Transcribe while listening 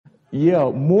Yeah,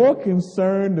 more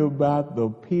concerned about the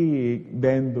pig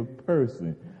than the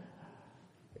person.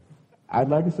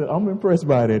 Like I said, I'm impressed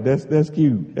by that. That's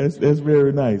cute. That's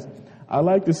very nice. I'd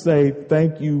like to say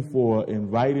thank you for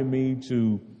inviting me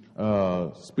to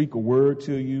speak a word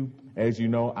to you. As you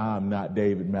know, I'm not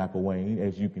David McElwain,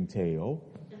 as you can tell.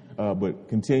 But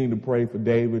continue to pray for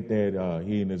David that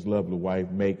he and his lovely wife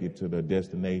make it to the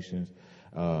destinations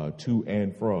to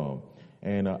and from.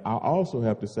 And I also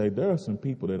have to say there are some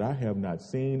people that I have not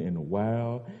seen in a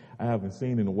while. I haven't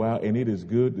seen in a while, and it is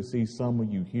good to see some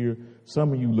of you here.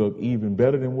 Some of you look even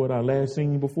better than what I last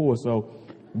seen you before. So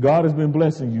God has been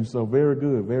blessing you. So very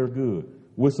good, very good.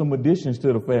 With some additions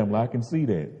to the family, I can see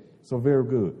that. So very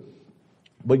good.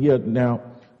 But yeah, now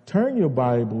turn your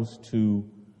Bibles to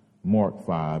Mark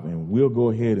 5, and we'll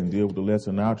go ahead and deal with the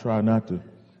lesson. I'll try not to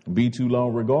be too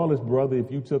long. Regardless, brother,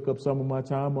 if you took up some of my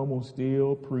time, I'm going to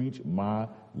still preach my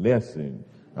lesson.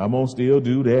 I'm going to still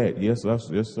do that. Yes,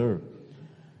 sir.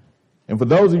 And for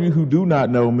those of you who do not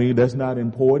know me, that's not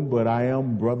important, but I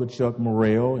am Brother Chuck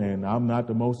Murrell, and I'm not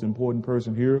the most important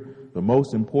person here. The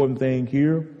most important thing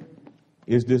here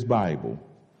is this Bible.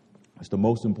 It's the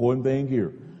most important thing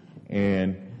here.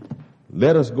 And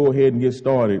let us go ahead and get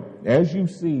started. As you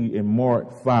see in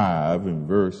Mark 5 and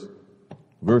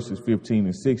verses 15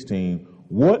 and 16,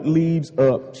 what leads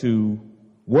up to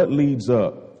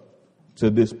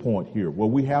this point here? Well,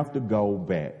 we have to go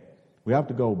back. We have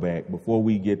to go back before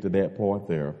we get to that part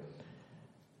there.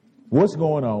 What's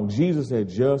going on? Jesus had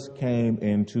just came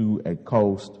into a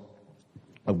coast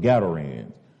of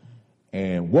Gadarenes.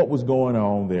 And what was going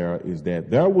on there is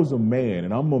that there was a man,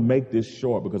 and I'm going to make this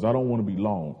short because I don't want to be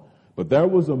long, but there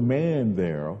was a man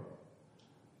there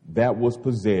that was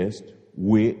possessed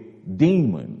with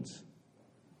demons.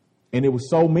 And there were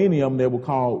so many of them that were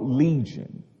called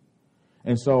legion.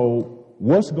 And so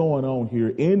what's going on here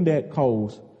in that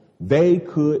coast, they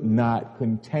could not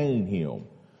contain him.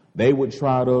 They would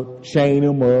try to chain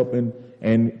him up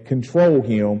and control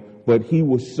him, but he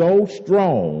was so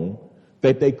strong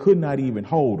that they could not even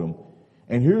hold him.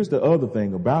 And here's the other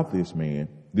thing about this man.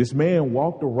 This man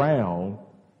walked around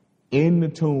in the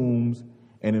tombs,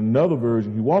 and in another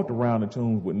version, he walked around the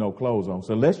tombs with no clothes on.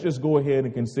 So let's just go ahead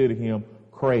and consider him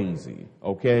crazy,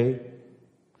 okay?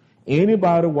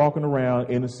 Anybody walking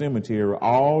around in a cemetery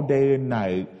all day and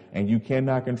night and you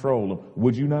cannot control him,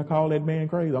 would you not call that man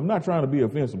crazy? I'm not trying to be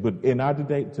offensive, but in our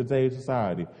today's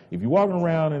society, if you're walking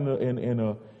around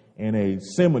in a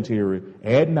cemetery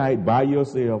at night by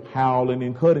yourself, howling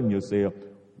and cutting yourself,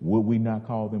 would we not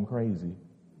call them crazy?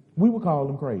 We would call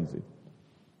them crazy.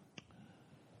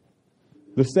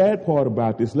 The sad part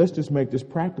about this, let's just make this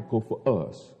practical for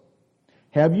us.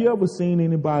 Have you ever seen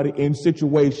anybody in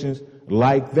situations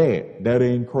like that are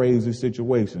in crazy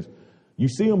situations? You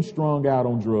see them strung out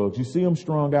on drugs. You see them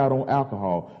strung out on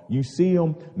alcohol. You see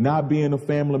them not being a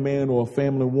family man or a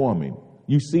family woman.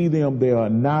 You see them, they are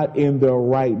not in their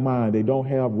right mind. They don't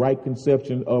have right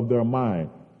conception of their mind.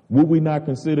 Would we not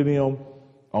consider them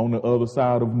on the other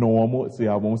side of normal? See,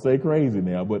 I won't say crazy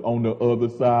now, but on the other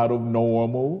side of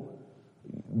normal.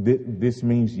 This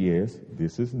means yes,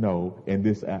 this is no, and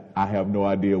this I have no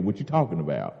idea what you're talking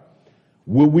about.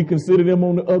 Would we consider them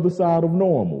on the other side of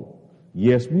normal?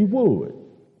 Yes, we would.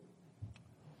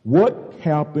 What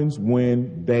happens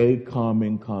when they come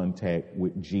in contact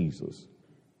with Jesus?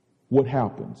 What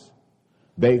happens?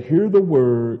 They hear the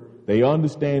word, they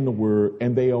understand the word,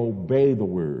 and they obey the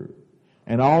word.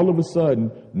 And all of a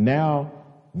sudden, now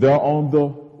they're on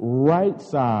the right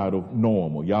side of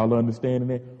normal. Y'all understanding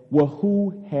that? Well,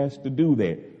 who has to do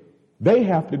that? They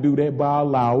have to do that by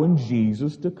allowing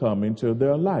Jesus to come into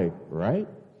their life, right?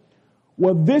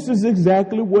 Well, this is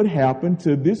exactly what happened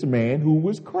to this man who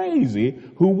was crazy,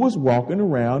 who was walking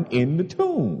around in the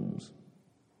tombs.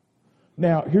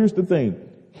 Now, here's the thing.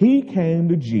 He came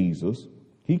to Jesus,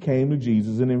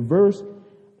 and in verse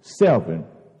 7,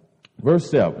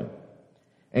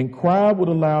 and cried with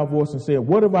a loud voice and said,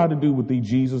 "What have I to do with thee,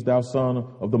 Jesus, thou Son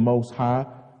of the Most High?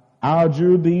 I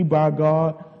adjure thee by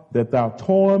God that thou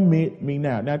torment me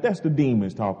now." Now, that's the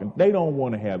demons talking. They don't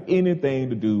want to have anything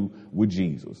to do with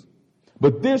Jesus.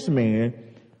 But this man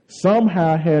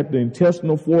somehow had the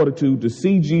intestinal fortitude to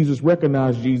see Jesus,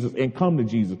 recognize Jesus, and come to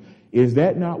Jesus. Is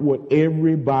that not what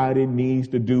everybody needs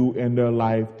to do in their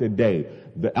life today?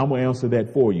 I'm going to answer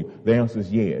that for you. The answer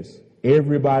is yes.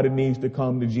 Everybody needs to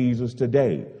come to Jesus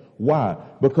today. Why?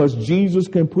 Because Jesus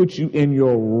can put you in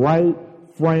your right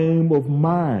frame of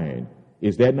mind.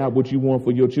 Is that not what you want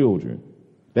for your children?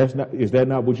 Is that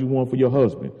not what you want for your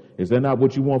husband? Is that not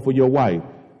what you want for your wife?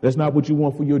 That's not what you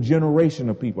want for your generation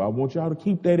of people. I want y'all to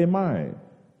keep that in mind.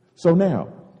 So now,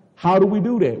 How do we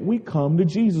do that? We come to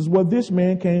Jesus. Well, this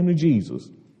man came to Jesus.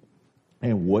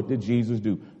 And what did Jesus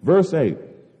do? Verse 8,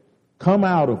 come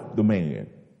out of the man.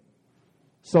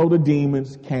 So the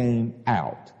demons came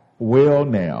out. Well,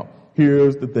 now,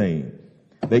 here's the thing.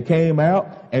 They came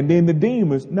out, and then the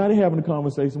demons, now they're having a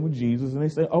conversation with Jesus, and they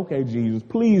say, okay, Jesus,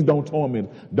 please don't torment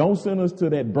us. Don't send us to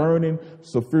that burning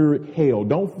sulfuric hell.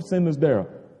 Don't send us there.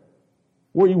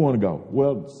 Where you want to go?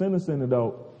 Well, send us into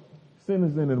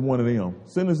one of them.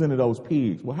 Send us into those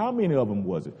pigs. Well, how many of them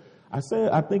was it? I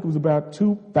think it was about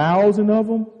 2,000 of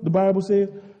them, the Bible says.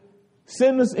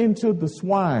 Send us into the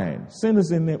swine. Send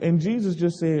us in them. And Jesus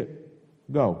just said,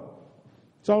 go.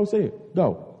 That's all he said,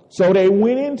 go. So they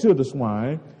went into the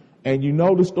swine, and you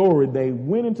know the story. They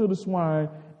went into the swine,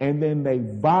 and then they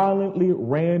violently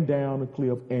ran down the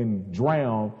cliff and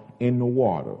drowned in the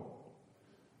water.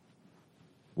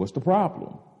 What's the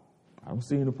problem? I don't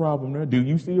see any problem there. Do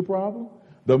you see a problem?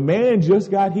 The man just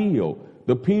got healed.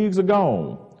 The pigs are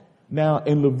gone. Now,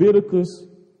 in Leviticus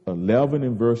 11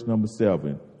 and verse number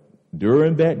 7,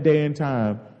 during that day and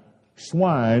time,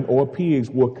 swine or pigs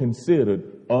were considered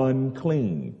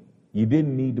unclean. You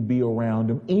didn't need to be around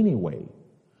them anyway.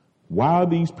 While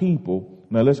these people,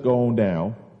 now let's go on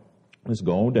down.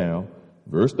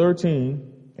 Verse 13,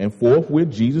 and forthwith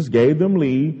Jesus gave them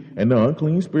leave, and the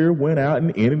unclean spirit went out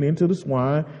and entered into the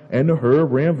swine, and the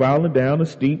herd ran violently down a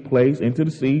steep place into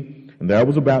the sea, and there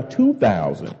was about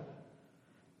 2,000.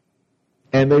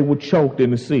 And they were choked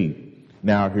in the sea.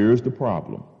 Now here's the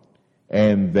problem.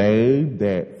 And they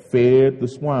that fed the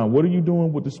swine, what are you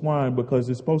doing with the swine? Because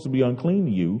it's supposed to be unclean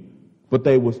to you. But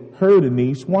they was herding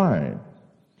these swine,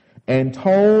 and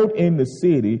told in the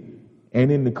city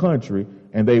and in the country,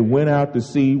 and they went out to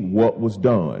see what was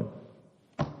done.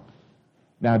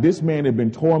 Now this man had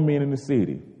been tormenting the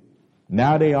city.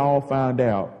 Now they all found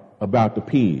out about the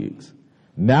pigs.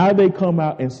 Now they come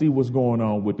out and see what's going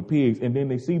on with the pigs, and then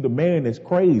they see the man that's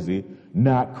crazy,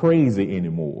 not crazy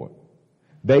anymore.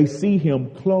 They see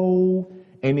him clothed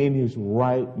and in his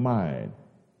right mind.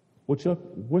 What's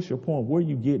your point? Where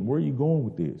are you going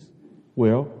with this?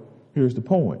 Well, here's the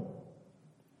point.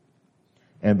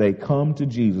 And they come to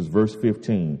Jesus, verse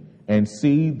 15, and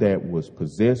see that was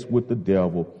possessed with the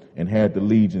devil and had the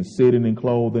legion sitting and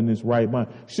clothed in his right mind.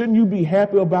 Shouldn't you be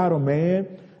happy about a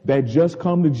man that just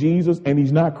come to Jesus and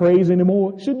he's not crazy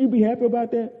anymore? Shouldn't you be happy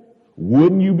about that?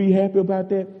 Wouldn't you be happy about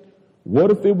that? What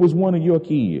if it was one of your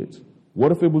kids?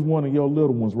 What if it was one of your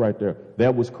little ones right there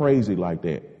that was crazy like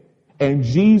that? And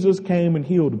Jesus came and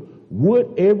healed him.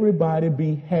 Would everybody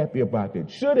be happy about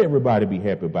that? Should everybody be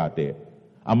happy about that?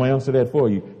 I'm going to answer that for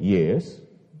you. Yes.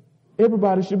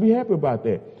 Everybody should be happy about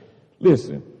that.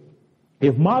 Listen,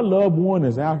 if my loved one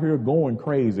is out here going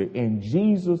crazy and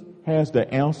Jesus has the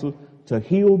answer to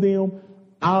heal them,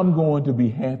 I'm going to be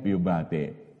happy about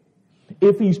that.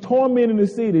 If he's tormenting the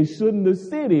city, shouldn't the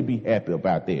city be happy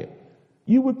about that?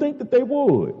 You would think that they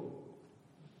would.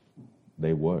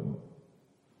 They wouldn't.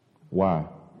 Why?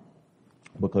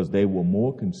 Because they were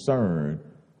more concerned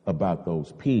about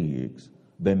those pigs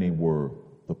than they were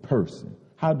the person.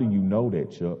 How do you know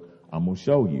that, Chuck? I'm going to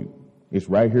show you. It's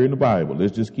right here in the Bible.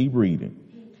 Let's just keep reading.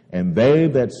 And they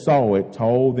that saw it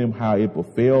told them how it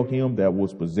befell him that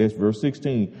was possessed, verse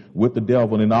 16, with the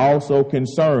devil, and also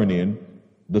concerning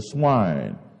the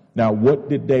swine. Now, what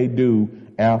did they do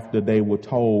after they were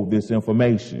told this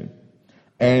information?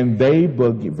 And they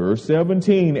verse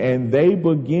 17, and they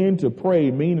began to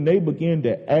pray, meaning they began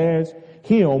to ask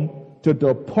him to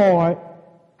depart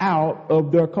out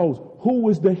of their coast. Who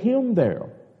was the him there?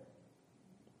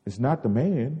 It's not the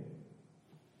man.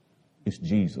 It's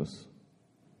Jesus.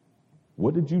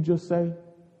 What did you just say?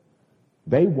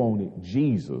 They wanted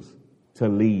Jesus to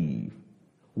leave.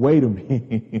 Wait a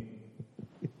minute.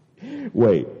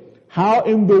 Wait. How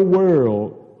in the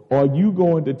world are you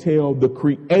going to tell the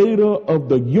creator of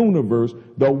the universe,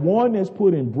 the one that's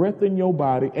putting breath in your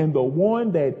body and the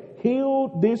one that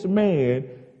healed this man,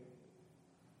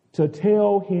 to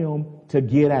tell him to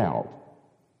get out?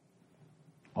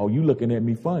 Oh, you looking at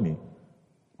me funny.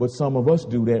 But some of us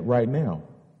do that right now.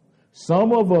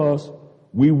 Some of us,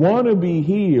 we want to be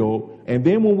healed, and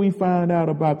then when we find out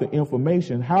about the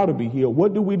information, how to be healed,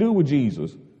 what do we do with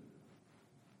Jesus?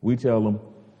 We tell him,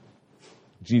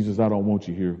 Jesus, I don't want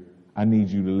you here. I need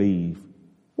you to leave.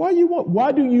 Why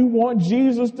do you want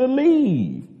Jesus to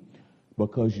leave?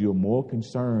 Because you're more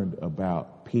concerned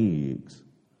about pigs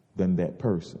than that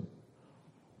person.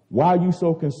 Why are you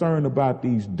so concerned about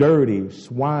these dirty,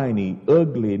 swiney,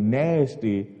 ugly,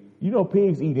 nasty? You know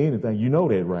pigs eat anything. You know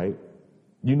that, right?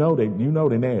 You know they're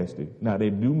nasty. Now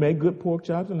they do make good pork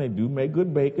chops and they do make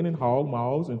good bacon and hog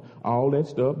maws and all that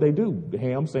stuff. They do. The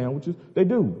ham sandwiches, they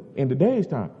do in today's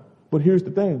time. But here's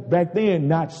the thing. Back then,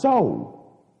 not so.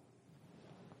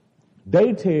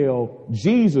 They tell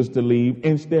Jesus to leave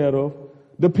instead of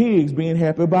the pigs being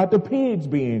happy about the pigs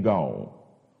being gone.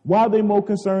 Why are they more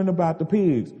concerned about the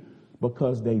pigs?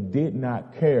 Because they did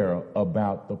not care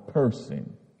about the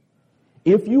person.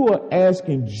 If you are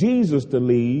asking Jesus to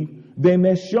leave, then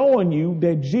that's showing you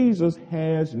that Jesus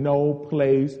has no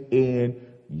place in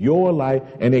your life,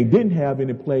 and they didn't have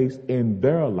any place in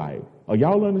their life. Are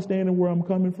y'all understanding where I'm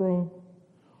coming from?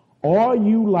 Are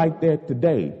you like that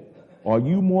today? Are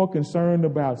you more concerned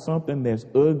about something that's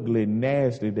ugly,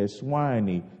 nasty, that's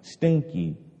swiney,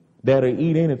 stinky, that'll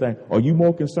eat anything? Are you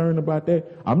more concerned about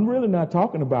that? I'm really not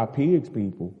talking about pigs,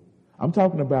 people. I'm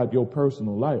talking about your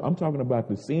personal life. I'm talking about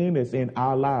the sin that's in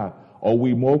our life. Are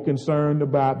we more concerned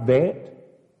about that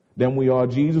than we are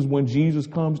Jesus? When Jesus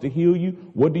comes to heal you,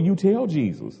 what do you tell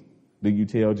Jesus? Do you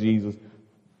tell Jesus,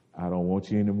 I don't want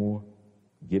you anymore?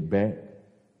 Get back.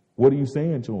 What are you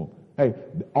saying to him? Hey,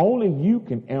 only you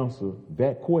can answer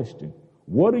that question.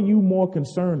 What are you more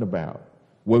concerned about?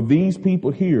 Well, these people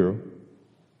here,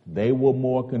 they were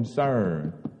more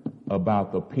concerned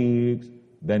about the pigs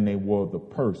than they were the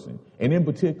person. And in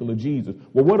particular, Jesus.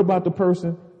 Well, what about the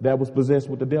person that was possessed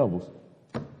with the devils?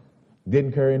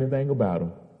 Didn't care anything about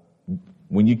him.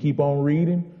 When you keep on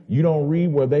reading, you don't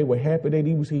read where they were happy that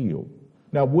he was healed.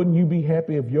 Now, wouldn't you be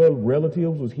happy if your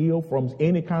relatives was healed from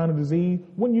any kind of disease?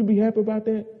 Wouldn't you be happy about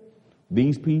that?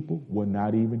 These people were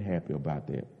not even happy about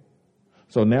that.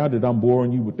 So now that I'm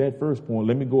boring you with that first point,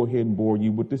 let me go ahead and bore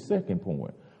you with the second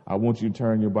point. I want you to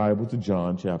turn your Bible to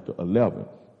John chapter 11.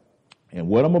 And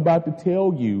what I'm about to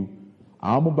tell you,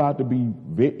 I'm about to be,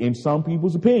 in some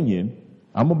people's opinion,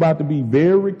 I'm about to be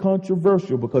very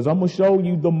controversial because I'm going to show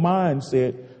you the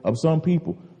mindset of some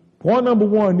people. Point number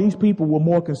one, these people were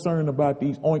more concerned about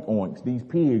these oink-oinks, these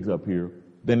pigs up here,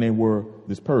 than they were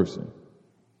this person.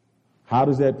 How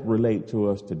does that relate to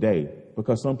us today?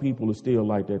 Because some people are still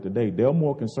like that today. They're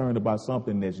more concerned about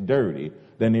something that's dirty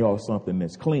than they are something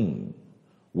that's clean.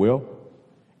 Well,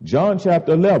 John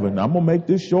chapter 11, I'm going to make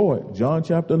this short. John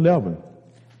chapter 11.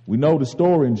 We know the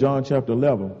story in John chapter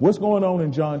 11. What's going on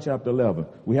in John chapter 11?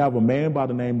 We have a man by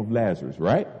the name of Lazarus,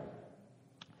 right?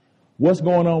 What's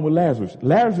going on with Lazarus?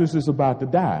 Lazarus is about to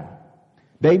die.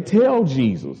 They tell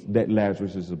Jesus that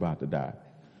Lazarus is about to die.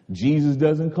 Jesus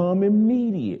doesn't come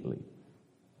immediately.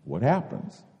 What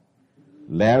happens?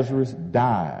 Lazarus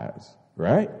dies,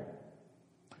 right?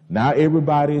 Now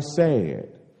everybody is sad.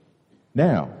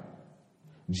 Now,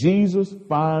 Jesus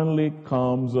finally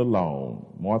comes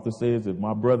along. Martha says, if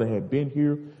my brother had been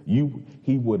here,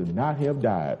 he would not have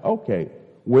died. Okay,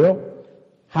 well,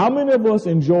 how many of us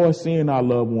enjoy seeing our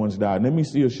loved ones die? Let me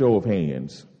see a show of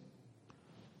hands.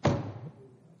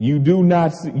 You do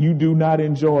not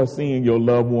enjoy seeing your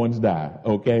loved ones die,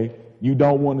 okay? You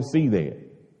don't want to see that.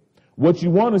 What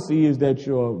you want to see is that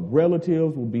your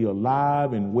relatives will be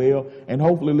alive and well and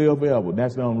hopefully live forever.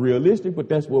 That's not unrealistic, but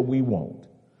that's what we want.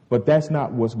 But that's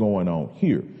not what's going on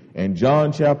here. In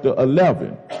John chapter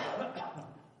 11,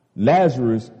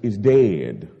 Lazarus is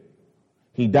dead.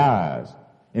 He dies.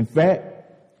 In fact,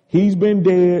 he's been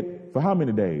dead for how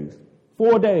many days?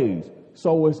 4 days.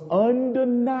 So it's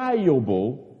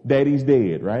undeniable that he's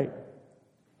dead, right?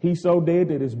 He's so dead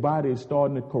that his body is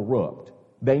starting to corrupt.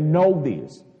 They know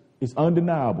this. It's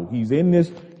undeniable. He's in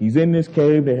this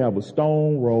cave. They have a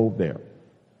stone rolled there.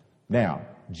 Now,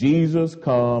 Jesus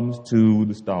comes to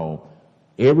the stone.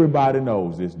 Everybody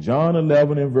knows this. John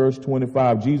 11 and verse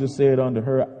 25, Jesus said unto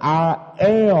her, I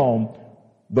am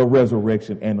the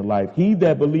resurrection and the life. He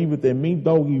that believeth in me,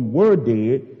 though he were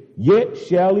dead, yet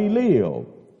shall he live.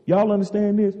 Y'all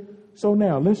understand this? So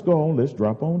now let's go on. Let's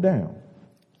drop on down.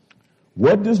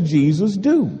 What does Jesus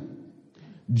do?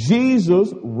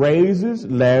 Jesus raises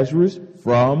Lazarus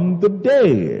from the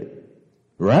dead,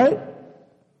 right?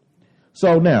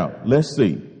 So now, let's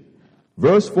see.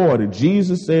 Verse 40,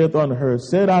 Jesus saith unto her,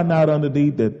 said I not unto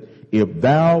thee that if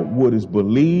thou wouldest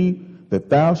believe that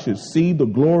thou shouldst see the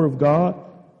glory of God?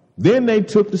 Then they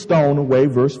took the stone away,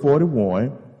 verse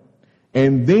 41.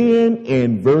 And then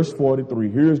in verse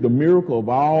 43, here's the miracle of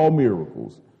all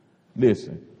miracles.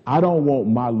 Listen, I don't want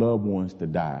my loved ones to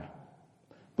die.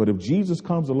 But if Jesus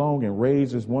comes along and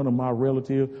raises one of my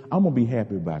relatives, I'm going to be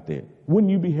happy about that.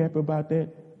 Wouldn't you be happy about that?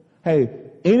 Hey,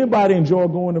 anybody enjoy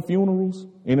going to funerals?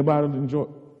 Anybody enjoy?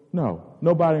 No,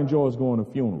 nobody enjoys going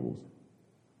to funerals.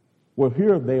 Well,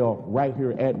 here they are right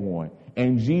here at one.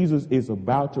 And Jesus is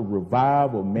about to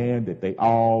revive a man that they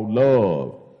all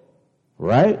love.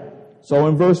 Right? So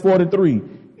in verse 43,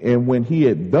 and when he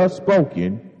had thus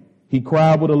spoken, he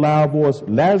cried with a loud voice,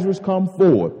 Lazarus, come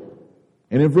forth.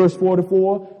 And in verse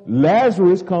 44,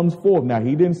 Lazarus comes forth. Now,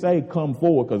 he didn't say come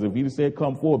forth, because if he'd have said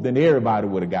come forth, then everybody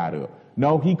would have got up.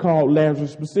 No, he called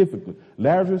Lazarus specifically.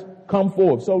 Lazarus, come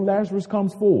forth. So Lazarus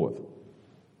comes forth.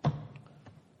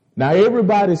 Now,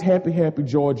 everybody's happy,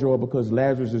 joy, because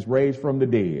Lazarus is raised from the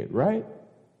dead, right?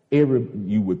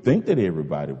 You would think that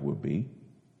everybody would be.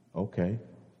 Okay.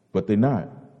 But they're not.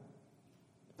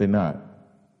 They're not.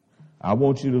 I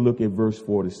want you to look at verse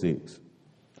 46.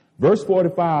 Verse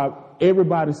 45,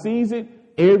 everybody sees it.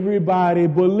 Everybody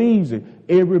believes it.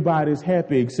 Everybody's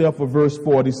happy except for verse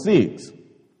 46.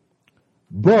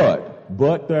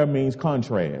 But there means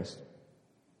contrast,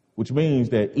 which means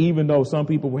that even though some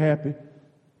people were happy,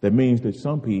 that means that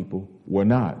some people were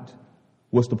not.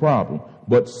 What's the problem?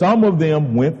 But some of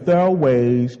them went their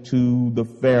ways to the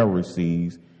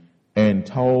Pharisees and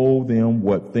told them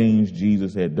what things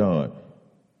Jesus had done.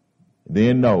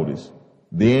 Then notice,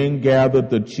 then gathered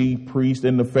the chief priests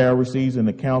and the Pharisees and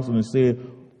the council and said,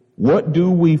 what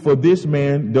do we for this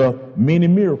man the many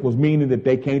miracles? Meaning that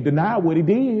they can't deny what he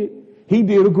did. He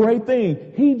did a great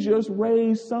thing. He just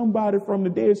raised somebody from the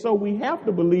dead. So we have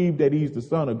to believe that he's the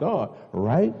Son of God,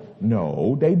 right?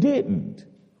 No, they didn't.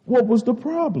 What was the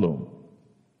problem?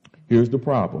 Here's the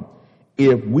problem.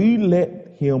 If we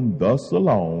let him thus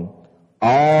alone,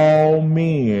 all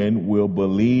men will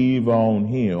believe on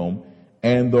him,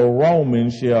 and the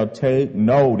Romans shall take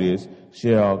notice,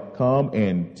 shall come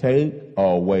and take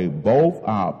away both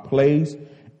our place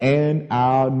and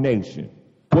our nation.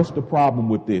 What's the problem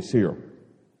with this here?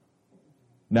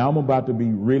 Now, I'm about to be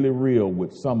really real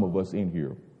with some of us in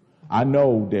here. I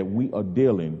know that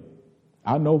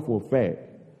I know for a fact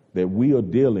that we are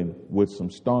dealing with some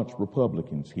staunch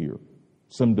Republicans here,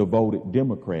 some devoted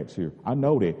Democrats here. I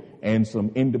know that. And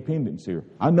some independents here.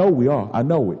 I know we are. I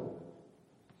know it.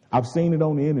 I've seen it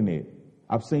on the internet.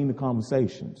 I've seen the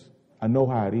conversations. I know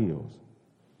how it is.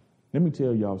 Let me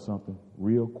tell y'all something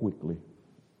real quickly.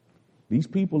 These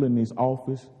people in this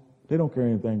office, they don't care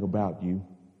anything about you.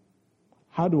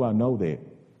 How do I know that?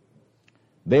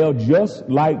 They are just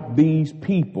like these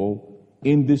people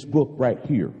in this book right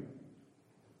here.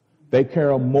 They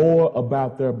care more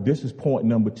about this is point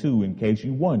number 2 in case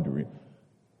you're wondering.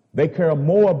 They care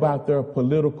more about their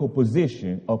political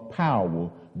position of power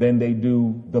than they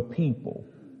do the people.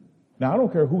 Now, I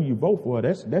don't care who you vote for.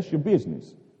 That's your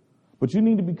business. But you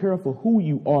need to be careful who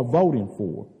you are voting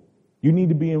for. You need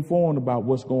to be informed about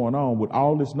what's going on with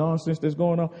all this nonsense that's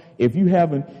going on. If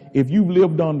you've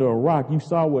lived under a rock, you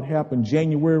saw what happened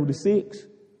January the 6th.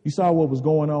 You saw what was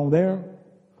going on there.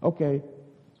 Okay.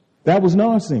 That was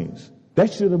nonsense.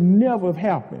 That should have never have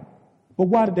happened. But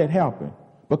why did that happen?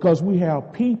 Because we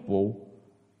have people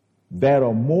that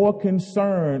are more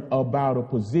concerned about a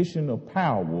position of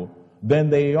power than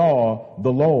they are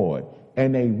the Lord.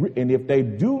 And if they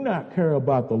do not care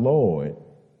about the Lord,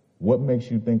 what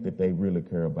makes you think that they really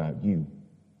care about you?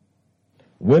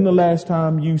 When the last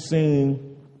time you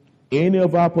seen any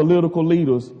of our political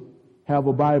leaders have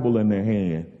a Bible in their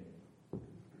hand?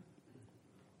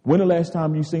 When the last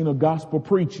time you seen a gospel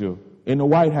preacher in the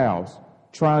White House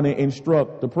trying to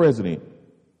instruct the president?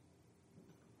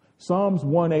 Psalms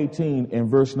 118 and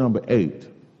verse number 8.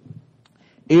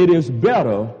 It is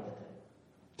better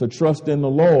to trust in the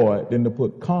Lord than to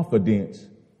put confidence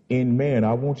in man.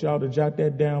 I want y'all to jot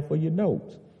that down for your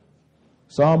notes.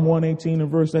 Psalm 118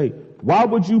 and verse 8. Why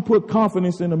would you put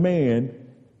confidence in a man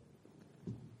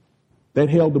that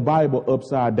held the Bible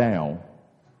upside down?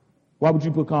 Why would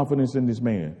you put confidence in this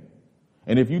man?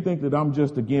 And if you think that I'm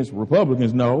just against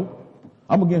Republicans, no,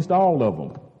 I'm against all of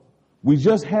them. We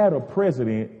just had a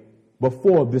president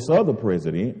before this other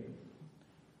president.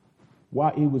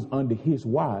 While it was under his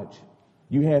watch,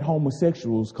 you had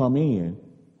homosexuals come in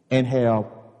and have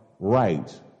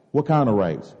rights. What kind of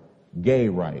rights? Gay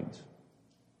rights.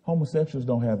 Homosexuals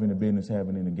don't have any business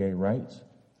having any gay rights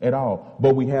at all.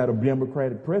 But we had a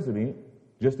Democratic president,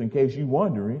 just in case you're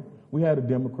wondering, we had a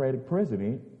Democratic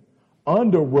president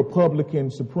under Republican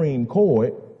Supreme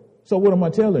Court. So what am I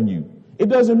telling you? It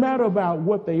doesn't matter about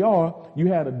what they are. You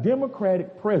had a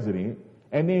Democratic president,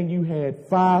 and then you had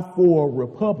 5-4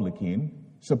 Republican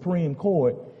Supreme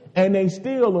Court, and they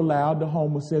still allowed the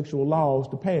homosexual laws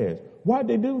to pass. Why'd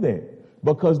they do that?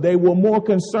 Because they were more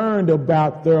concerned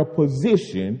about their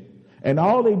position, and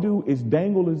all they do is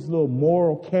dangle this little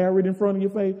moral carrot in front of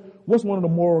your face. What's one of the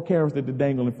moral carrots that they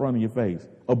dangle in front of your face?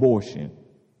 Abortion.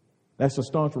 That's a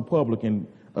staunch Republican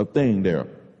thing there.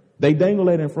 They dangle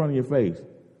that in front of your face.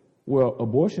 Well,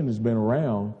 abortion has been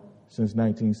around since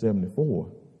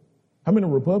 1974. How many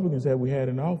Republicans have we had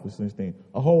in office since then?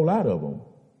 A whole lot of them.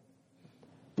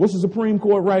 What's the Supreme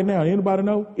Court right now? Anybody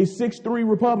know? It's 6-3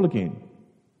 Republican,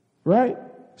 right?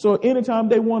 So anytime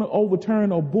they want to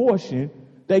overturn abortion,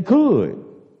 they could,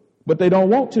 but they don't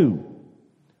want to.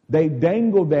 They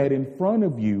dangle that in front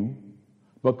of you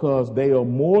because they are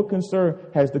more concerned.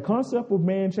 Has the concept of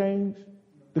man changed?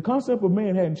 The concept of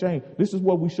man hadn't changed. This is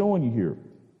what we're showing you here.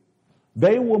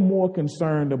 They were more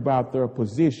concerned about their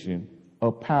position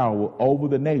of power over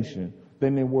the nation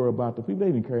than they were about the people.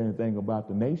 They didn't care anything about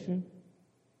the nation.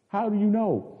 How do you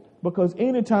know? Because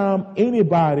anytime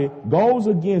anybody goes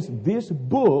against this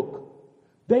book,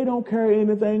 they don't care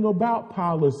anything about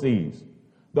policies.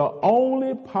 The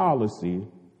only policy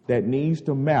that needs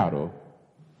to matter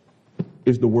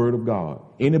is the word of God.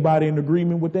 Anybody in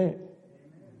agreement with that?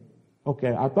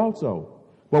 Okay, I thought so.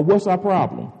 But what's our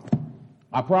problem?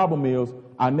 Our problem is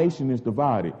our nation is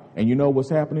divided. And you know what's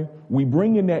happening? We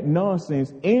bringing that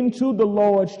nonsense into the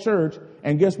Lord's church,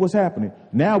 and guess what's happening?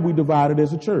 Now we divided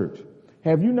as a church.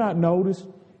 Have you not noticed?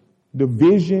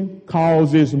 Division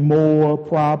causes more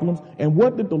problems. And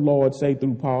what did the Lord say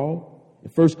through Paul?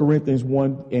 In 1 Corinthians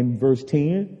 1 and verse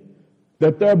 10,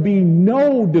 that there be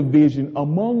no division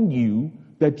among you,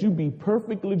 that you be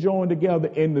perfectly joined together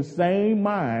in the same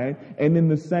mind and in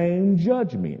the same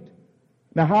judgment.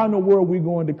 Now, how in the world are we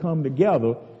going to come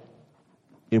together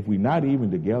if we're not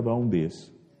even together on this?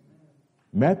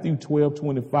 Matthew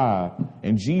 12:25,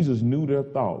 and Jesus knew their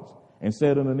thoughts and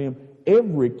said unto them,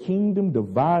 every kingdom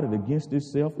divided against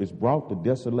itself is brought to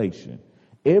desolation.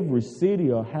 Every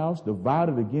city or house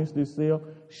divided against itself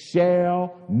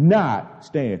shall not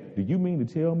stand. Do you mean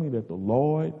to tell me that the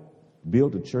Lord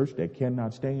built a church that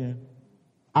cannot stand?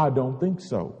 I don't think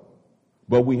so.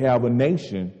 But we have a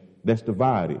nation that's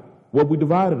divided. What we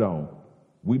divided on?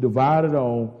 We divided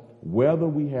on whether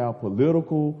we have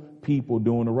political people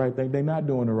doing the right thing. They're not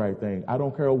doing the right thing. I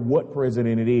don't care what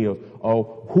president it is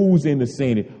or who's in the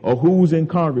Senate or who's in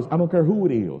Congress. I don't care who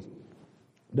it is.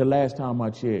 The last time I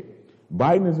checked,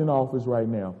 Biden is in office right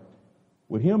now.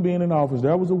 With him being in office,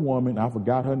 there was a woman, I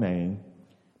forgot her name,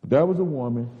 but there was a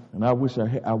woman, and I wish I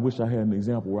had an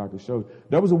example where I could show you.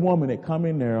 There was a woman that come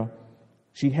in there.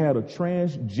 She had a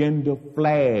transgender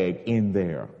flag in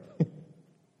there.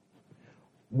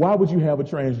 Why would you have a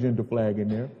transgender flag in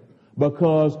there?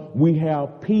 Because we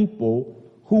have people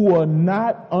who are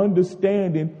not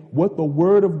understanding what the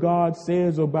Word of God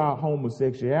says about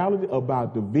homosexuality,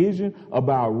 about division,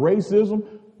 about racism.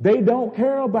 They don't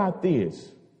care about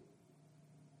this.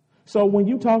 So when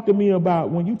you talk to me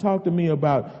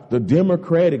about the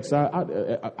Democratic side,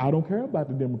 I don't care about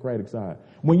the Democratic side.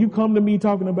 When you come to me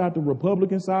talking about the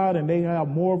Republican side and they have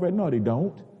more of it, no, they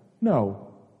don't.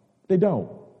 No, they don't.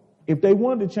 If they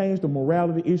wanted to change the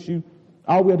morality issue,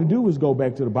 all we have to do is go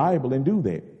back to the Bible and do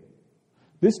that.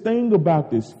 This thing about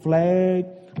this flag,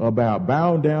 about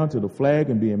bowing down to the flag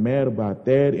and being mad about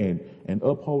that and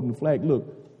upholding the flag. Look,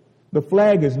 the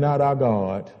flag is not our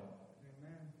God.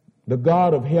 The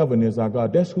God of heaven is our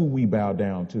God. That's who we bow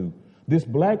down to. This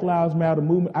Black Lives Matter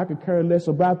movement, I could care less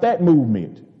about that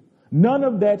movement. None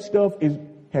of that stuff is,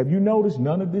 have you noticed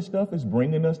none of this stuff is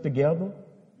bringing us together?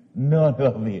 None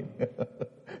of it.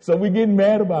 So we're getting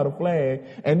mad about a flag,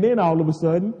 and then all of a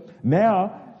sudden,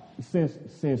 now,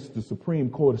 since the Supreme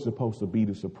Court is supposed to be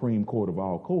the Supreme Court of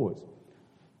all courts,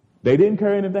 they didn't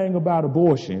care anything about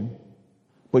abortion,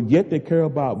 but yet they care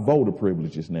about voter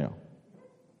privileges now.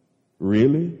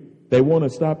 Really? They want to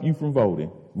stop you from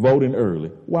voting early.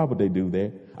 Why would they do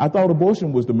that? I thought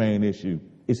abortion was the main issue.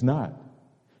 It's not.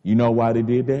 You know why they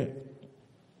did that?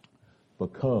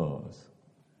 Because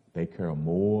they care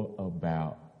more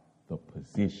about the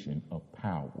position of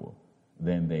power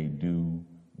than they do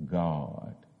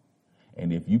God.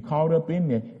 And if you caught up in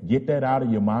there, get that out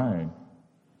of your mind.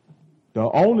 The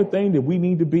only thing that we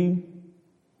need to be,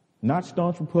 not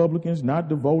staunch Republicans, not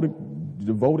devoted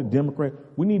Democrats,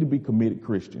 we need to be committed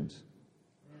Christians.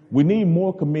 We need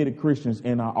more committed Christians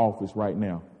in our office right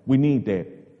now. We need that.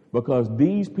 Because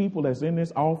these people that's in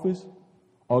this office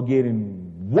are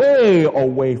getting way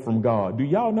away from God. Do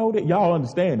y'all know that? Y'all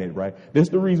understand that, right? That's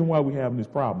the reason why we're having this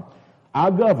problem.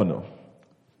 Our governor,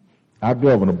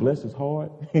 bless his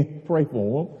heart, pray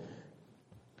for him.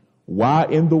 Why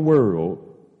in the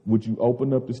world would you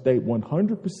open up the state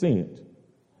 100%,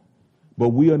 but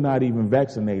we are not even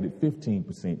vaccinated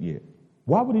 15% yet?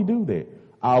 Why would he do that?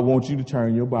 I want you to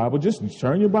turn your Bible. Just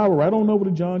turn your Bible right on over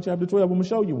to John chapter 12. I'm going to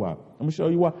show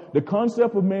you why. The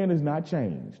concept of man is not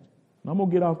changed. I'm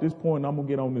going to get off this point and I'm going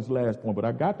to get on this last point, but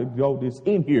I got to go this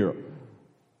in here.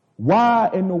 Why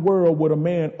in the world would a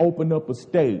man open up a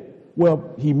state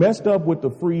Well, he messed up with the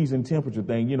freezing temperature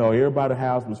thing. You know, everybody's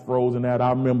house was frozen out. I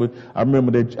remember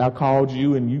that I called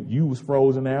you and you was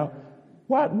frozen out.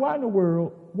 Why in the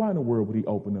world would he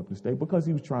open up the state? Because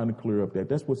he was trying to clear up that.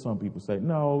 That's what some people say.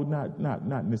 No,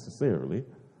 not necessarily.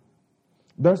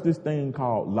 There's this thing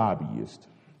called lobbyists.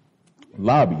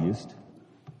 Lobbyists,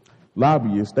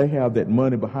 they have that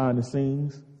money behind the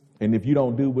scenes. And if you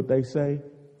don't do what they say,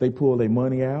 they pull their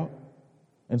money out.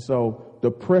 And so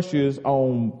the pressure is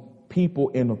on people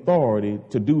in authority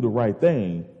to do the right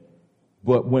thing.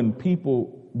 But when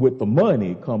people with the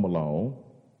money come along,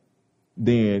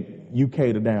 then you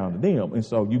cater down to them. And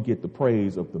so you get the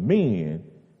praise of the men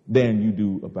than you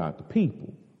do about the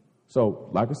people. So,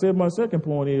 like I said, my second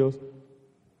point is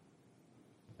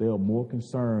they are more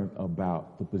concerned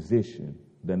about the position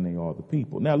than they are the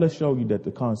people. Now, let's show you that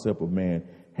the concept of man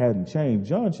hadn't changed.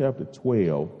 John chapter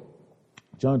 12,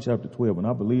 and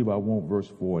I believe I want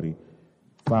verse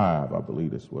 45. I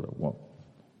believe that's what I want.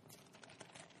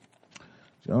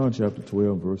 John chapter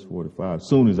 12, verse 45. As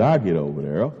soon as I get over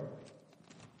there.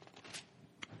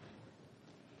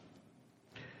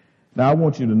 Now, I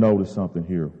want you to notice something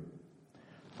here.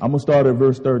 I'm going to start at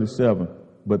verse 37.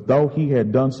 But though he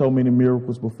had done so many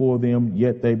miracles before them,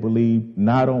 yet they believed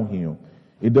not on him.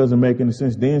 It doesn't make any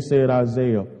sense. Then said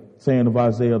Isaiah, saying of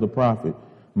Isaiah the prophet,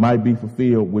 might be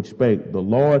fulfilled, which spake, the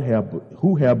Lord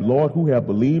who have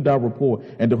believed our report,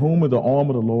 and to whom is the arm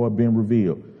of the Lord been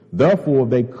revealed. Therefore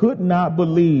they could not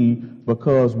believe,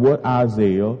 because what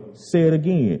Isaiah said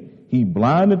again. He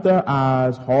blinded their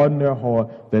eyes, hardened their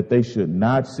heart, that they should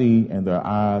not see, and their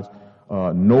eyes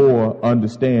nor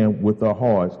understand with their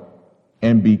hearts,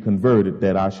 and be converted,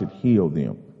 that I should heal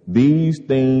them. These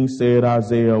things said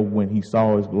Isaiah when he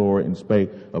saw his glory and spake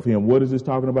of him. What is this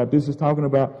talking about? This is talking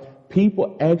about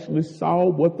people actually saw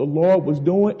what the Lord was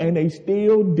doing, and they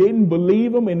still didn't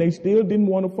believe him, and they still didn't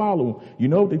want to follow him. You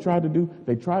know what they tried to do?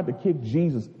 They tried to kick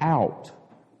Jesus out.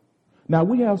 Now,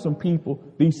 we have some people,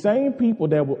 these same people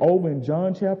that were over in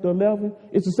John chapter 11,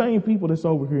 it's the same people that's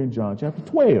over here in John chapter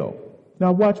 12.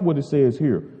 Now, watch what it says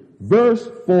here. Verse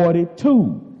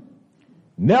 42.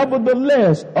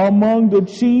 Nevertheless, among the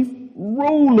chief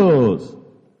rulers,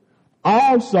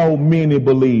 also many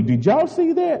believed. Did y'all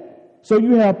see that? So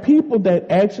you have people that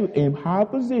actually in high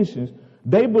positions,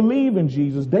 they believe in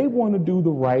Jesus. They want to do the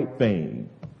right thing.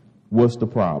 What's the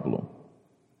problem?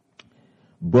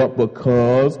 But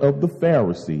because of the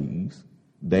Pharisees,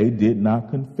 they did not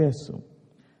confess him,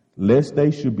 lest they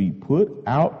should be put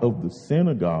out of the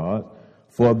synagogue,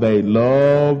 for they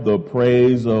love the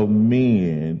praise of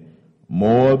men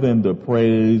more than the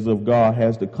praise of God.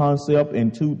 Has the concept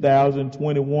in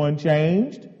 2021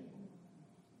 changed?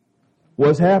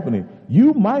 What's happening?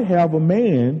 You might have a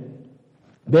man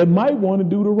that might want to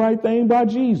do the right thing by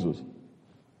Jesus.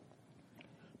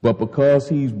 But because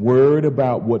he's worried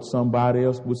about what somebody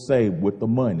else would say with the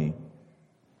money,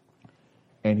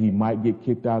 and he might get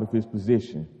kicked out of his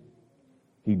position,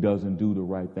 he doesn't do the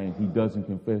right thing. He doesn't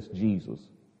confess Jesus.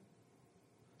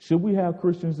 Should we have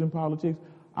Christians in politics?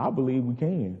 I believe we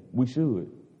can. We should.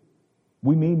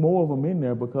 We need more of them in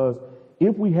there, because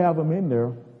if we have them in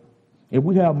there, if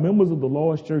we have members of the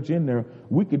Lord's church in there,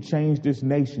 we could change this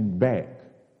nation back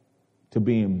to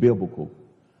being biblical.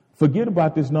 Forget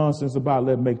about this nonsense about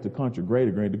let's make the country great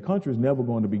again. The country is never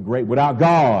going to be great without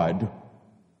God.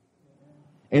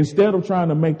 Instead of trying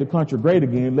to make the country great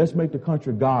again, let's make the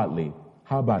country godly.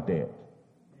 How about that?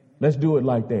 Let's do it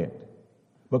like that.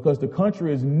 Because the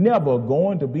country is never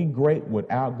going to be great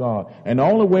without God. And the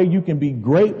only way you can be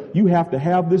great, you have to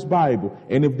have this Bible.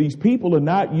 And if these people are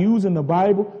not using the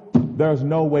Bible, there's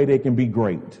no way they can be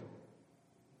great.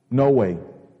 No way.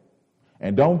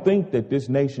 And don't think that this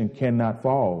nation cannot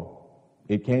fall.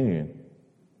 It can.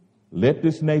 Let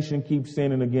this nation keep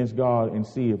sinning against God and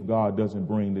see if God doesn't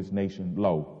bring this nation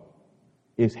low.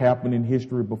 It's happened in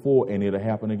history before, and it'll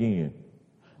happen again.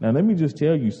 Now, let me just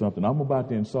tell you something. I'm about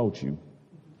to insult you.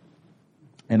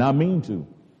 And I mean to,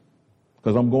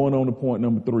 because I'm going on to point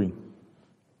number 3.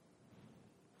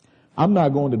 I'm not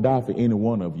going to die for any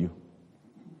one of you.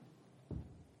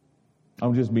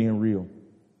 I'm just being real.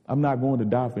 I'm not going to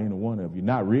die for any one of you.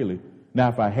 Not really. Now,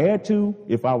 if I had to,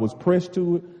 if I was pressed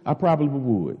to it, I probably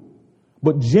would.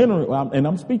 But generally, and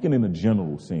I'm speaking in a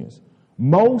general sense,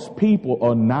 most people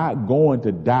are not going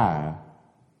to die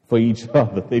for each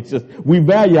other. We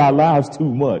value our lives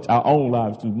too much, our own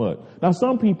lives too much. Now,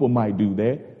 some people might do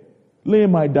that.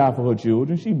 Lynn might die for her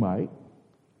children. She might.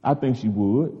 I think she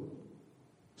would.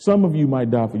 Some of you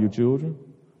might die for your children.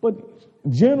 But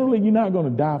generally, you're not going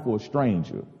to die for a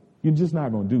stranger. You're just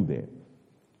not going to do that.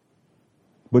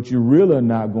 But you're really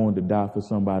not going to die for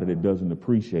somebody that doesn't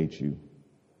appreciate you.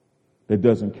 that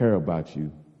doesn't care about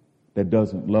you, that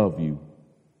doesn't love you,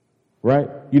 right?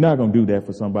 You're not going to do that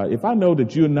for somebody. If I know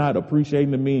that you're not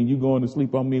appreciating me and you're going to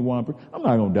sleep on me while I'm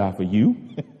not going to die for you.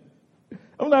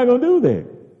 I'm not going to do that.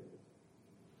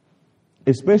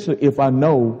 Especially if I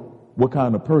know what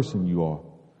kind of person you are.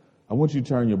 I want you to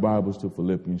turn your Bibles to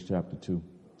Philippians chapter 2.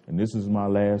 And this is my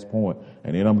last point.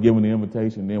 And then I'm giving the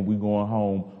invitation. Then we going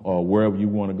home or wherever you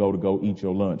want to go eat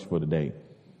your lunch for the day.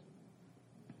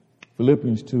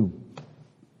 Philippians 2.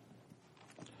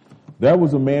 There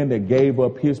was a man that gave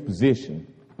up his position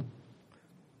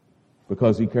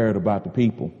because he cared about the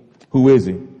people. Who is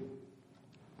he?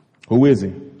 Who is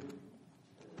he?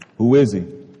 Who is he?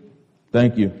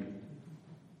 Thank you.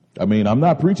 I mean, I'm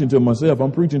not preaching to myself.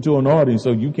 I'm preaching to an audience,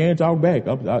 so you can't talk back.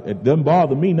 It doesn't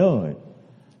bother me none.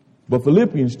 But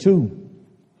Philippians 2,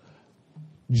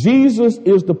 Jesus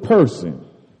is the person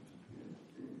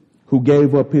who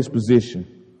gave up his position.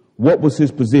 What was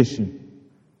his position?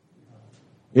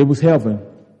 It was heaven.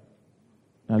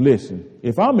 Now listen,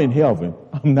 if I'm in heaven,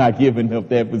 I'm not giving up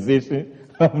that position.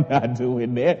 I'm not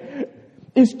doing that.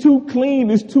 It's too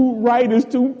clean. It's too right. It's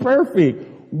too perfect.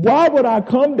 Why would I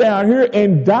come down here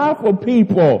and die for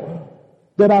people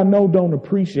that I know don't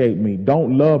appreciate me,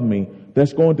 don't love me,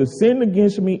 that's going to sin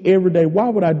against me every day? Why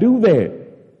would I do that?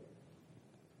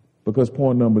 Because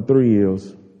point number 3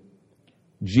 is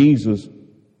Jesus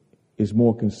is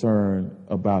more concerned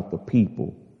about the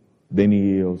people than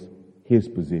he is his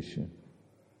position.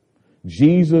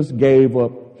 Jesus gave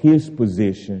up his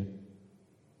position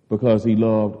because he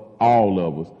loved all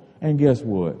of us. And guess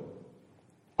what?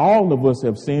 All of us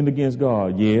have sinned against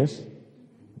God. Yes.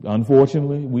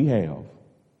 Unfortunately, we have.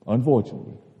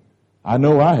 Unfortunately. I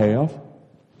know I have.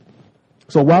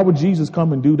 So why would Jesus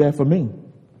come and do that for me?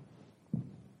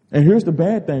 And here's the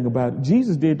bad thing about it.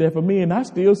 Jesus did that for me and I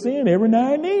still sin every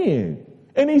now and then.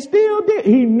 And he still did.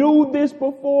 He knew this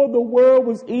before the world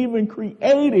was even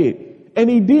created. And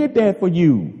he did that for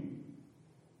you.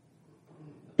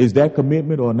 Is that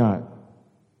commitment or not?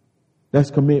 That's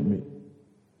commitment.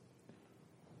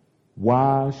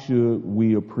 Why should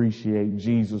we appreciate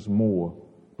Jesus more?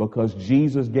 Because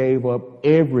Jesus gave up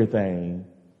everything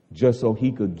just so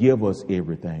he could give us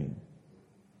everything.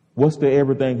 What's the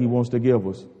everything he wants to give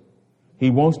us? He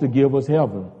wants to give us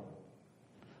heaven.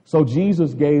 So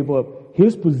Jesus gave up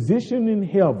his position in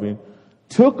heaven,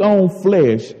 took on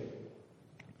flesh,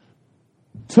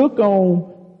 took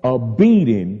on a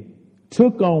beating,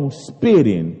 took on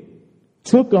spitting,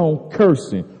 took on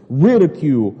cursing,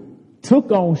 ridicule,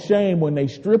 took on shame when they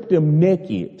stripped him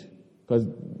naked. Because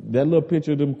that little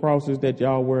picture of them crosses that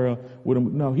y'all wear with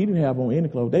him, no, he didn't have on any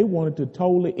clothes. They wanted to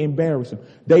totally embarrass him.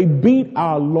 They beat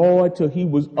our Lord till he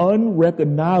was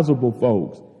unrecognizable,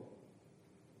 folks.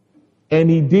 And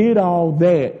he did all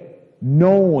that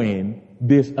knowing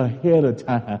this ahead of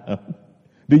time.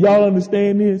 Do y'all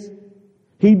understand this?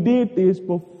 He did this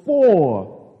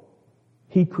before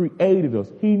he created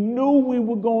us. He knew we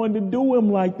were going to do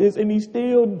him like this, and he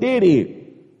still did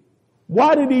it.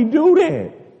 Why did he do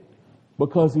that?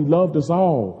 Because he loved us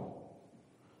all.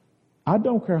 I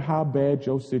don't care how bad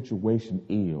your situation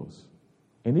is,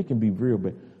 and it can be real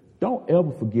bad. Don't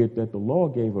ever forget that the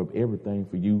Lord gave up everything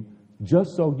for you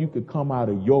just so you could come out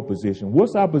of your position.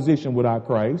 What's our position without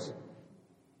Christ?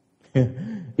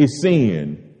 It's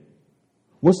sin.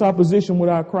 What's our position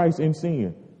without Christ in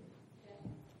sin?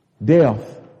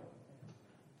 Death.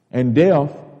 And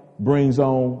death brings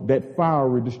on that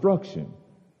fiery destruction.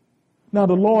 Now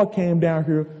the Lord came down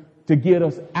here to get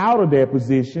us out of that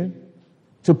position,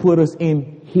 to put us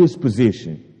in his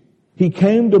position. He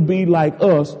came to be like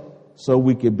us so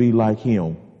we could be like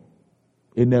him.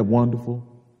 Isn't that wonderful?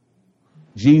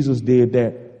 Jesus did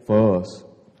that for us.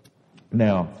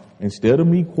 Now, instead of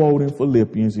me quoting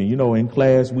Philippians, and in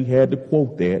class we had to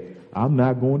quote that, I'm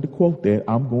not going to quote that.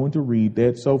 I'm going to read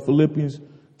that. So Philippians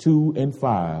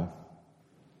 2:5.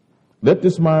 Let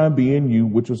this mind be in you,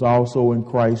 which was also in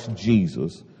Christ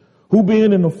Jesus, who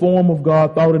being in the form of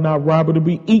God thought it not robbery to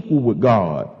be equal with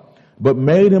God, but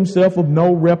made himself of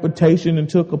no reputation and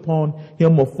took upon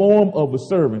him a form of a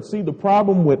servant. See, the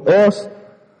problem with us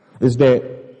is that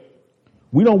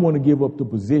we don't want to give up the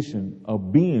position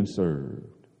of being served.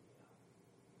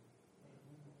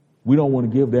 We don't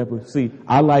want to give that. But see,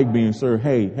 I like being served.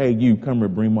 Hey, you come here,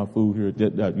 bring my food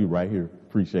here. You right here.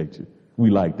 Appreciate you. We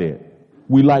like that.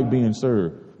 We like being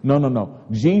served. No.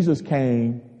 Jesus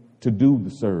came to do the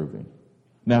serving.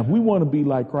 Now, if we want to be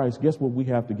like Christ, guess what we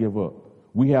have to give up?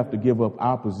 We have to give up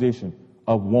our position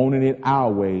of wanting it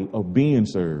our way of being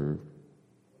served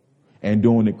and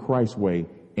doing it Christ's way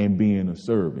and being a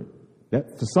servant.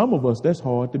 That, for some of us, that's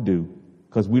hard to do.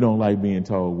 because we don't like being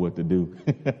told what to do.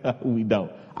 We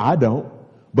don't. I don't.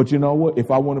 But you know what? If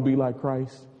I want to be like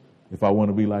Christ, if I want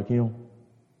to be like him,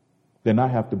 then I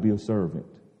have to be a servant.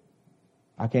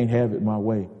 I can't have it my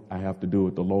way. I have to do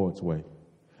it the Lord's way.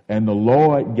 And the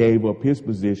Lord gave up his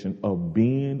position of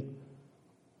being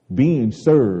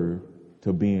served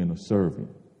to being a servant.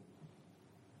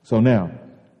 So now,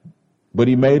 but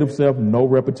he made himself no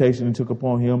reputation and took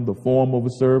upon him the form of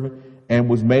a servant and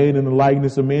was made in the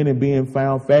likeness of men, and being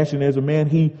found fashioned as a man,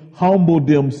 he humbled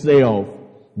himself.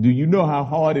 Do you know how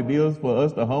hard it is for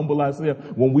us to humble ourselves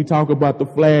when we talk about the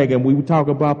flag and we talk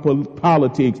about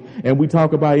politics and we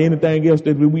talk about anything else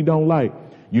that we don't like?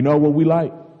 You know what we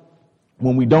like?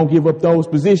 When we don't give up those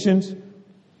positions,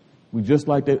 we just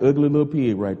like that ugly little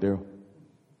pig right there.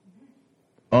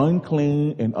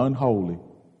 Unclean and unholy.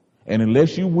 And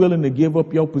unless you're willing to give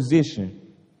up your position,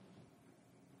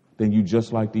 then you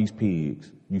just like these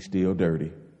pigs. You still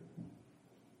dirty.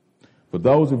 For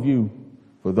those of you,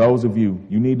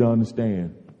 you need to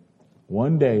understand,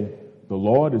 one day the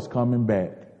Lord is coming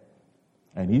back,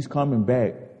 and he's coming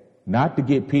back not to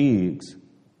get pigs.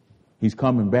 He's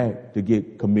coming back to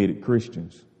get committed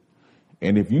Christians.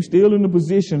 And if you're still in the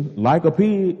position like a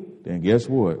pig, then guess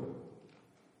what?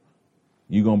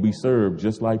 You're going to be served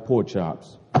just like pork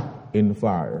chops in the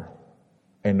fire,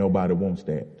 and nobody wants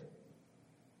that.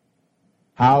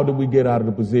 How do we get out of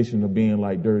the position of being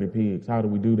like dirty pigs? How do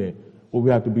we do that? Well,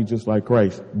 we have to be just like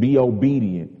Christ. Be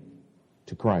obedient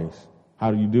to Christ.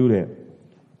 How do you do that?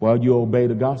 Well, you obey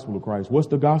the gospel of Christ. What's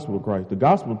the gospel of Christ? The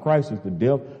gospel of Christ is the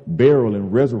death, burial,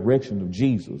 and resurrection of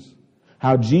Jesus.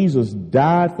 How Jesus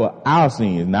died for our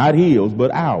sins, not his,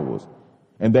 but ours.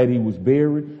 And that he was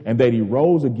buried, and that he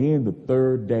rose again the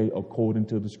third day according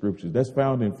to the scriptures. That's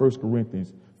found in 1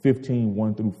 Corinthians 15,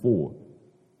 1 through 4.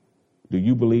 Do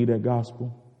you believe that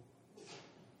gospel?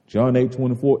 John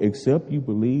 8:24, except you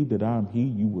believe that I'm he,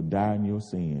 you will die in your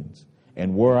sins.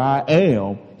 And where I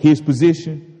am, his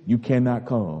position, you cannot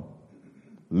come.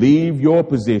 Leave your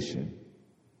position.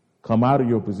 Come out of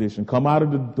your position. Come out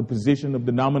of the position of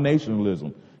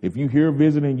denominationalism. If you here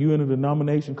visiting, you in a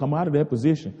denomination, come out of that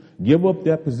position. Give up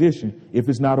that position if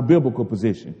it's not a biblical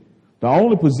position. The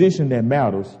only position that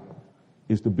matters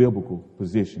is the biblical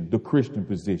position, the Christian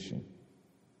position.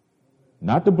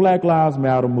 Not the Black Lives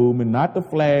Matter movement, not the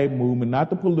flag movement,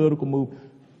 not the political movement,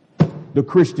 the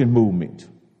Christian movement.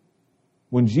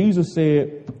 When Jesus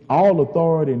said, all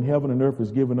authority in heaven and earth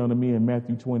is given unto me in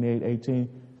Matthew 28:18,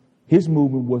 his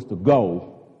movement was to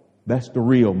go. That's the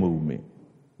real movement.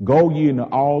 Go ye into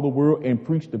all the world and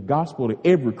preach the gospel to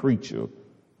every creature.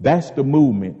 That's the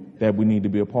movement that we need to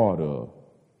be a part of.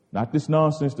 Not this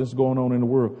nonsense that's going on in the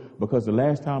world. Because the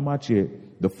last time I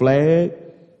checked, the flag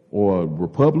or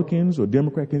Republicans or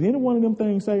Democrats, can any one of them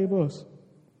things save us?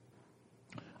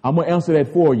 I'm going to answer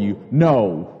that for you.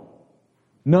 No.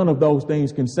 None of those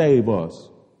things can save us.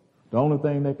 The only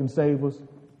thing that can save us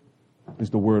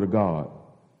is the word of God.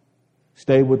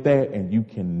 Stay with that and you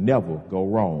can never go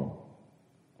wrong.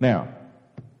 Now,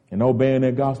 in obeying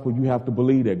that gospel, you have to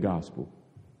believe that gospel.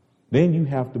 Then you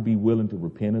have to be willing to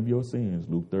repent of your sins.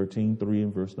 Luke 13:3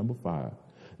 and verse number 5.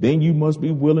 Then you must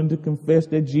be willing to confess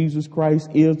that Jesus Christ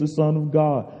is the Son of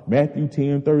God. Matthew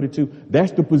 10:32.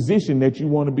 That's the position that you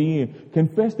want to be in.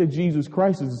 Confess that Jesus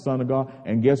Christ is the Son of God.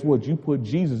 And guess what? You put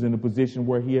Jesus in a position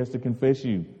where he has to confess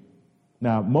you.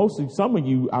 Now, some of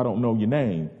you, I don't know your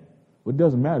name. But it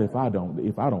doesn't matter if I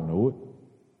don't know it.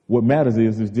 What matters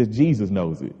is just Jesus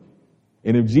knows it.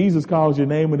 And if Jesus calls your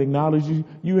name and acknowledges you,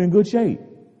 you're in good shape.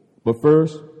 But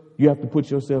first, you have to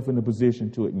put yourself in the position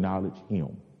to acknowledge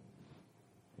him.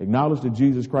 Acknowledge that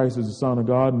Jesus Christ is the Son of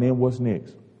God, and then what's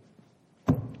next?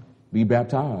 Be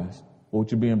baptized.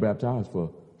 What you being baptized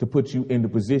for? To put you in the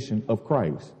position of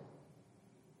Christ.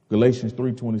 Galatians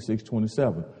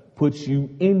 3:26-27 puts you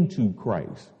into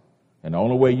Christ. And the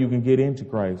only way you can get into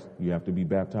Christ, you have to be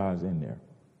baptized in there.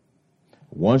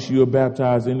 Once you are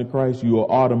baptized into Christ, you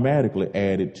are automatically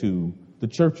added to the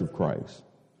church of Christ.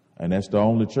 And that's the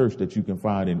only church that you can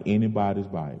find in anybody's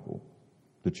Bible,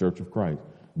 the church of Christ.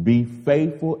 Be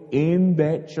faithful in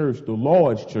that church, the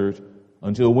Lord's church,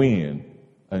 until when?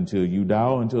 Until you die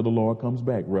or until the Lord comes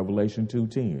back. Revelation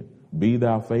 2:10. Be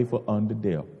thou faithful unto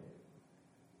death,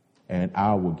 and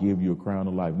I will give you a crown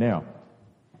of life. Now,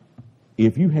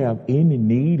 if you have any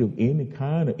need of any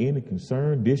kind or any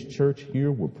concern, this church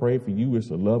here will pray for you. It's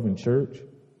a loving church,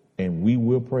 and we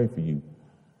will pray for you.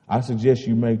 I suggest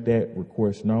you make that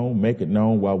request known. Make it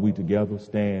known while we together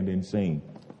stand and sing.